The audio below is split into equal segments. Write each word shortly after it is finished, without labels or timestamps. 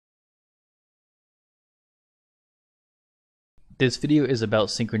This video is about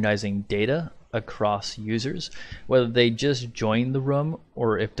synchronizing data across users, whether they just join the room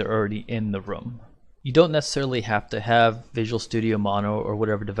or if they're already in the room. You don't necessarily have to have Visual Studio Mono or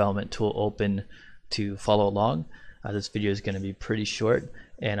whatever development tool open to follow along. This video is going to be pretty short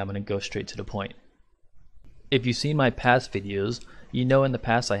and I'm going to go straight to the point. If you've seen my past videos, you know in the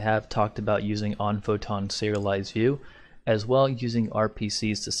past I have talked about using on Photon serialized view, as well using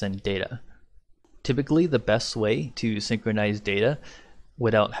RPCs to send data. Typically the best way to synchronize data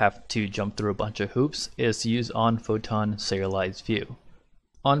without having to jump through a bunch of hoops is to use on Photon serialized view.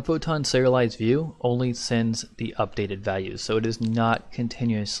 On Photon serialized view only sends the updated values, so it is not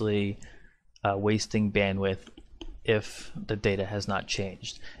continuously wasting bandwidth if the data has not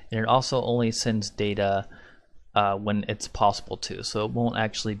changed. And it also only sends data when it's possible to, so it won't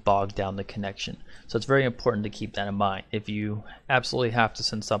actually bog down the connection. So it's very important to keep that in mind. If you absolutely have to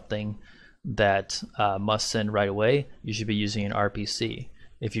send something that must send right away, you should be using an RPC.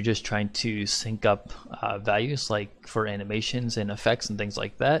 If you're just trying to sync up values like for animations and effects and things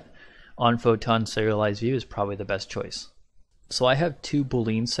like that, on Photon serialized view is probably the best choice. So I have two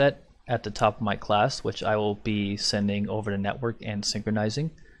booleans set at the top of my class, which I will be sending over the network and synchronizing.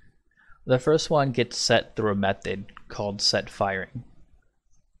 The first one gets set through a method called setFiring,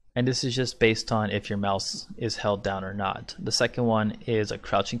 and this is just based on if your mouse is held down or not. The second one is a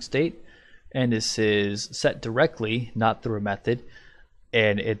crouching state, and this is set directly, not through a method,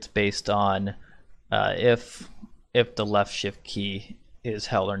 and it's based on if the left shift key is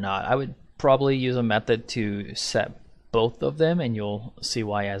held or not. I would probably use a method to set both of them, and you'll see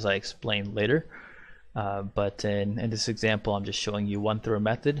why as I explain later. But in this example, I'm just showing you one through a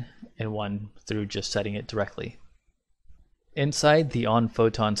method and one through just setting it directly. Inside the on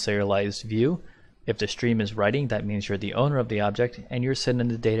Photon serialized view, if the stream is writing, that means you're the owner of the object and you're sending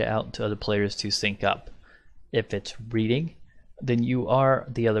the data out to other players to sync up. If it's reading, then you are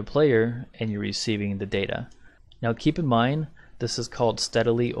the other player and you're receiving the data. Now keep in mind, this is called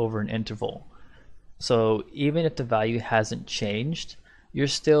steadily over an interval. So even if the value hasn't changed, you're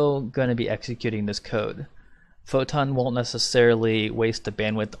still going to be executing this code. Photon won't necessarily waste the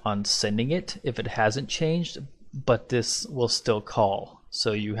bandwidth on sending it if it hasn't changed, but this will still call,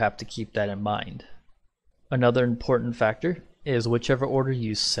 so you have to keep that in mind. Another important factor is whichever order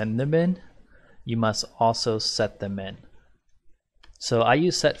you send them in, you must also set them in. So I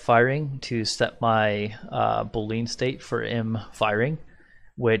use setFiring to set my boolean state for M firing,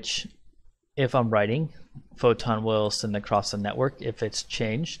 which if I'm writing, Photon will send across the network if it's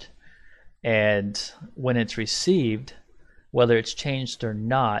changed, and when it's received, whether it's changed or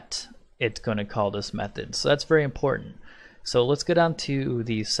not, it's going to call this method. So that's very important. So let's go down to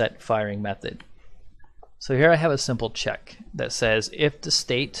the setFiring method. So here I have a simple check that says if the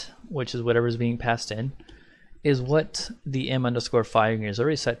state, which is whatever is being passed in, is what the m_firing is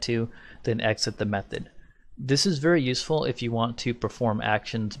already set to, then exit the method. This is very useful if you want to perform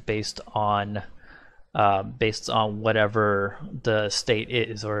actions based on whatever the state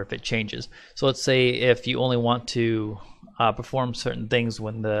is, or if it changes. So let's say if you only want to perform certain things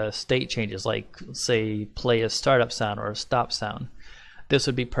when the state changes, like say play a startup sound or a stop sound, this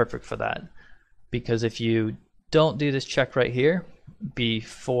would be perfect for that. Because if you don't do this check right here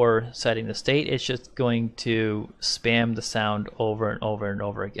before setting the state, it's just going to spam the sound over and over and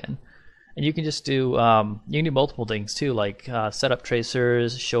over again. And you can just do multiple things too, like set up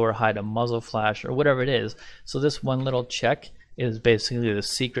tracers, show or hide a muzzle flash, or whatever it is. So this one little check is basically the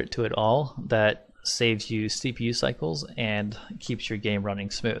secret to it all that saves you CPU cycles and keeps your game running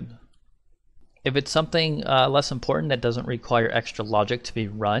smooth. If it's something less important that doesn't require extra logic to be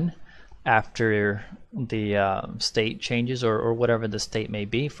run after the state changes, or whatever the state may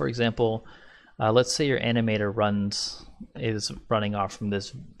be, for example, let's say your animator is running off from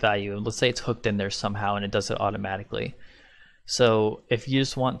this value. Let's say it's hooked in there somehow and it does it automatically. So if you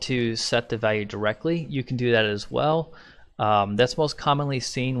just want to set the value directly, you can do that as well. That's most commonly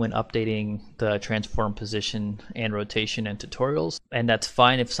seen when updating the transform position and rotation in tutorials, and that's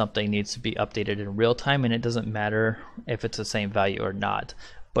fine if something needs to be updated in real time and it doesn't matter if it's the same value or not.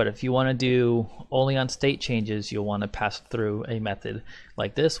 But if you want to do only on state changes, you'll want to pass through a method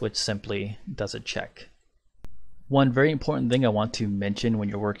like this, which simply does a check. One very important thing I want to mention when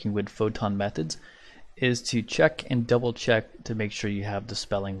you're working with Photon methods is to check and double check to make sure you have the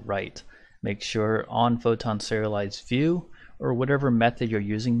spelling right. Make sure on Photon serialized view or whatever method you're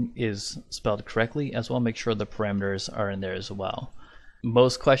using is spelled correctly, as well make sure the parameters are in there as well.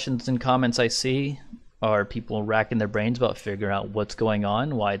 Most questions and comments I see are people racking their brains about figuring out what's going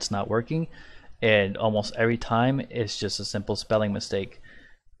on, why it's not working, and almost every time it's just a simple spelling mistake.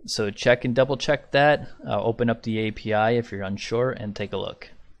 So check and double check that. Open up the API if you're unsure and take a look.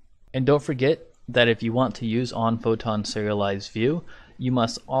 And don't forget that if you want to use on Photon serialized view, you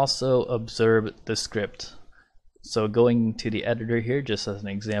must also observe the script. So going to the editor here, just as an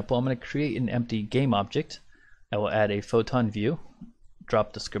example, I'm going to create an empty game object. I will add a Photon view,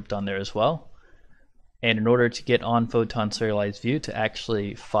 drop the script on there as well. And in order to get on Photon serialized view to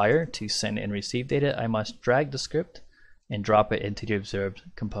actually fire to send and receive data, I must drag the script and drop it into the observed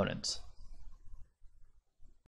components.